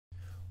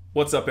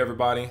What's up,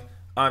 everybody?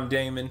 I'm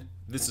Damon.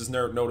 This is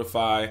Nerd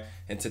Notify,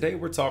 and today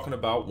we're talking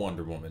about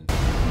Wonder Woman.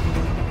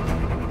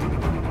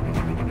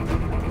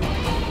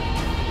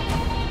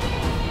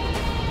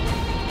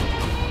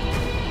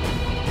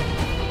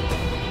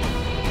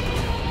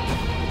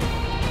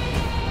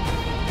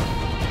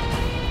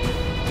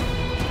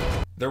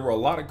 There were a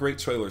lot of great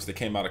trailers that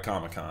came out of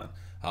Comicon,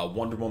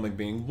 Wonder Woman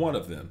being one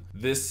of them.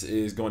 This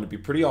is going to be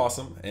pretty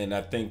awesome, and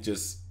I think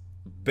just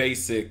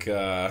basic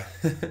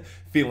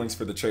feelings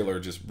for the trailer are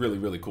just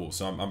really cool.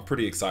 So I'm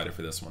pretty excited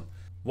for this one.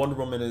 Wonder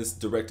Woman is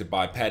directed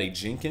by Patty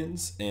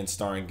Jenkins and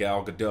starring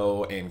Gal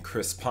Gadot and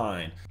Chris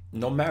Pine.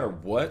 No matter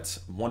what,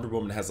 Wonder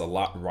Woman has a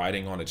lot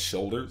riding on its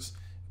shoulders.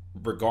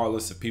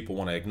 Regardless if people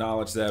want to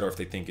acknowledge that or if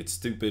they think it's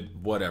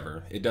stupid,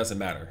 whatever. It doesn't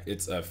matter.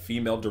 It's a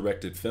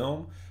female-directed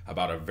film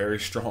about a very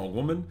strong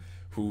woman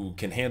who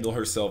can handle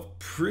herself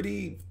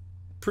pretty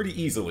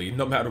easily,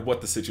 no matter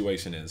what the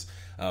situation is.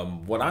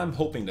 What I'm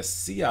hoping to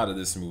see out of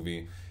this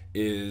movie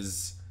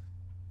is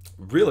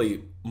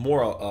really a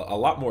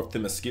lot more of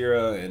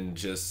Themyscira and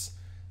just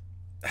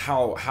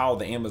how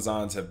the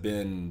Amazons have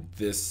been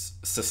this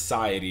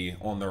society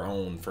on their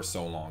own for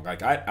so long.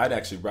 Like I'd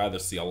actually rather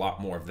see a lot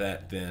more of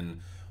that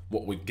than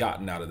what we've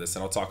gotten out of this,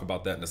 and I'll talk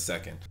about that in a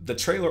second. The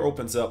trailer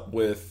opens up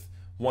with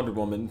Wonder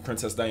Woman,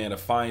 Princess Diana,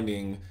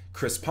 finding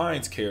Chris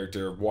Pine's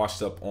character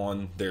washed up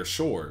on their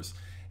shores.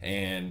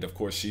 And of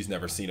course, she's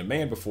never seen a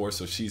man before,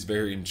 so she's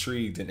very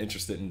intrigued and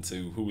interested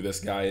into who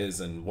this guy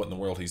is and what in the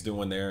world he's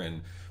doing there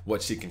and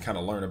what she can kind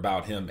of learn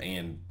about him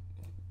and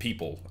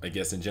people, I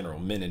guess, in general,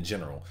 men in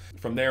general.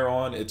 From there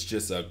on, it's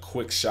just a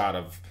quick shot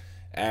of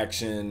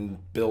action,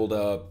 build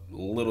up, a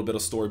little bit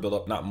of story build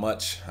up, not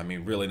much. I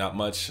mean, really not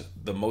much.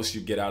 The most you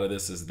get out of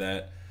this is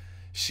that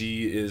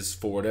she is,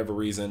 for whatever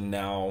reason,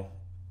 now,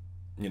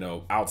 you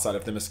know, outside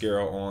of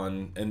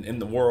Themyscira in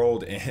the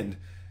world and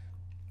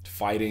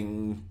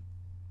fighting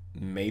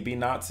maybe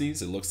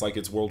Nazis. It looks like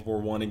it's World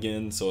War I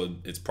again, so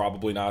it's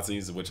probably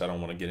Nazis, which I don't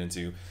want to get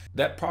into.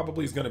 That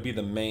probably is going to be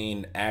the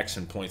main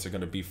action points are going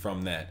to be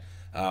from that.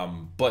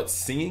 But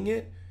seeing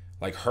it,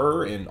 like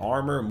her in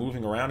armor,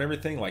 moving around,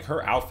 everything, like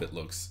her outfit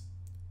looks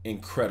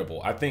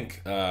incredible. I think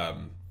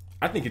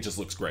it just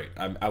looks great.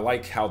 I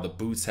like how the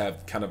boots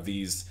have kind of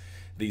these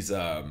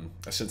I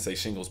shouldn't say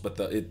shingles,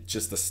 but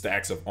just the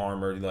stacks of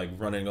armor like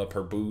running up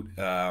her boot.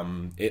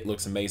 It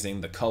looks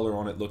amazing. The color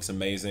on it looks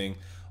amazing.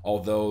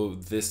 Although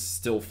this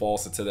still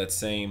falls into that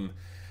same,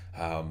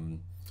 I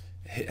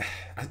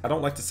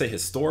don't like to say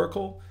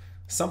historical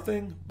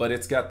something, but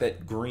it's got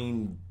that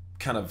green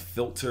kind of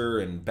filter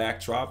and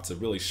backdrop to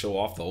really show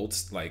off the old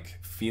like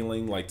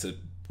feeling, like to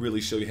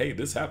really show you, hey,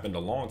 this happened a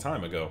long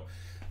time ago.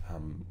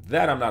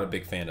 That I'm not a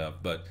big fan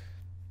of, but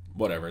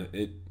whatever.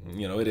 It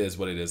is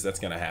what it is. That's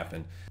gonna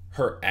happen.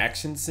 Her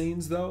action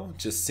scenes, though,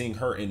 just seeing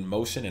her in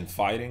motion and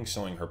fighting,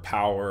 showing her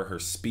power, her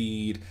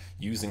speed,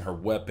 using her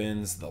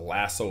weapons, the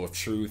lasso of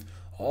truth,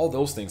 all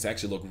those things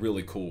actually look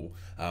really cool.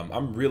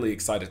 I'm really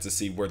excited to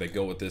see where they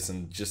go with this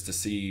and just to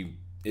see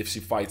if she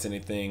fights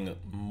anything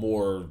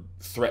more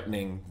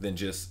threatening than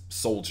just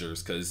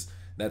soldiers, because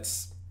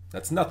that's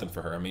nothing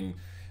for her. I mean,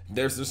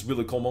 there's this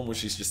really cool moment where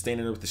she's just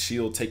standing there with the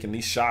shield taking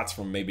these shots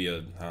from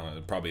maybe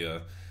probably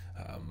a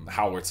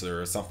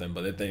howitzer or something,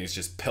 but that thing is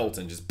just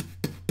pelting,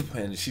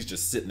 and she's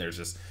just sitting there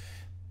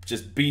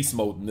just beast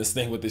moding this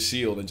thing with the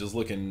shield and just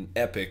looking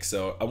epic.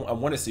 So I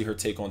want to see her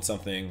take on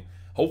something,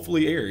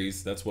 hopefully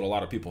Ares, that's what a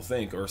lot of people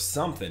think, or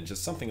something,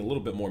 just something a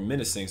little bit more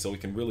menacing, so we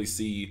can really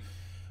see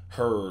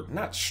her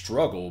not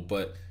struggle,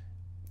 but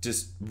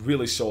just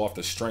really show off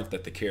the strength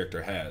that the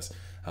character has.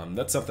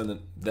 That's something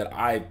that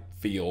I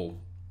feel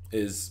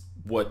is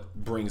what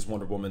brings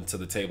Wonder Woman to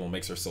the table and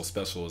makes her so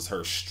special, is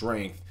her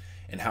strength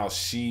and how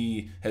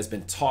she has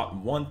been taught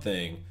one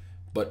thing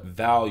but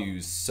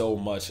values so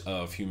much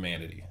of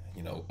humanity.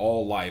 You know,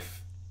 all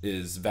life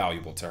is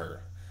valuable to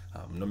her,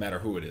 no matter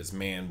who it is,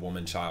 man,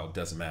 woman, child,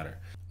 doesn't matter.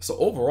 So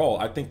overall,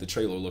 I think the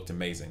trailer looked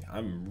amazing.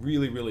 I'm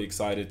really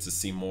excited to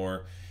see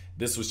more.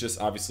 This was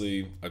just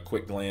obviously a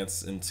quick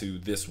glance into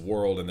this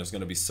world, and there's going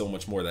to be so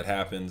much more that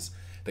happens.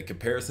 The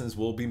comparisons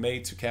will be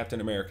made to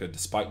Captain America,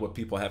 despite what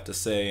people have to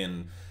say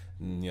and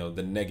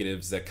the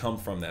negatives that come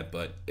from that.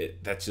 But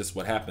that's just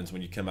what happens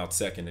when you come out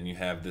second and you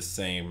have this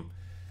same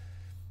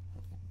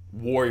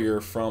warrior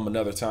from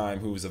another time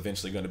who is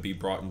eventually going to be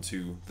brought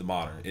into the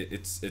modern.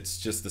 It's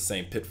just the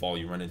same pitfall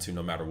you run into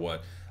no matter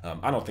what.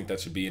 I don't think that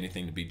should be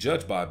anything to be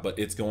judged by, but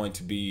it's going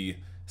to be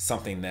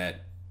something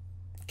that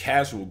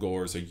casual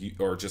goers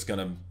are just going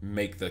to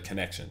make the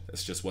connection.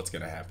 That's just what's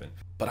going to happen.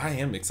 But I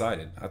am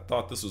excited. I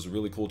thought this was a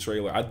really cool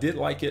trailer. I did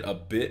like it a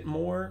bit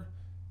more,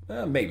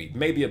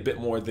 maybe a bit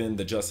more than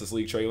the Justice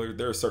League trailer.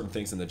 There are certain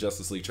things in the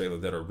Justice League trailer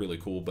that are really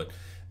cool, but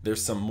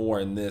there's some more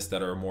in this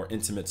that are a more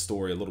intimate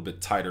story, a little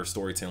bit tighter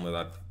storytelling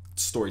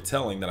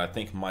that I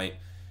think might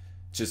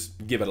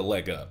just give it a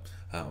leg up.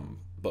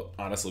 But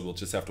honestly, we'll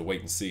just have to wait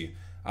and see.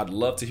 I'd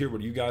love to hear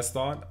what you guys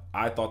thought.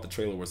 I thought the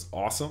trailer was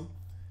awesome.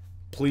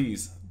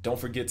 Please don't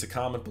forget to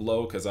comment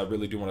below, because I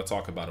really do want to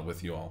talk about it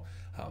with you all.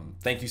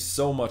 Thank you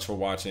so much for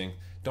watching.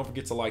 Don't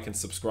forget to like and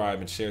subscribe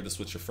and share this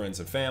with your friends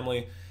and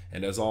family.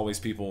 And as always,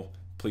 people,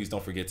 please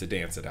don't forget to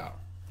dance it out.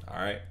 All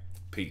right?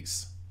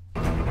 Peace.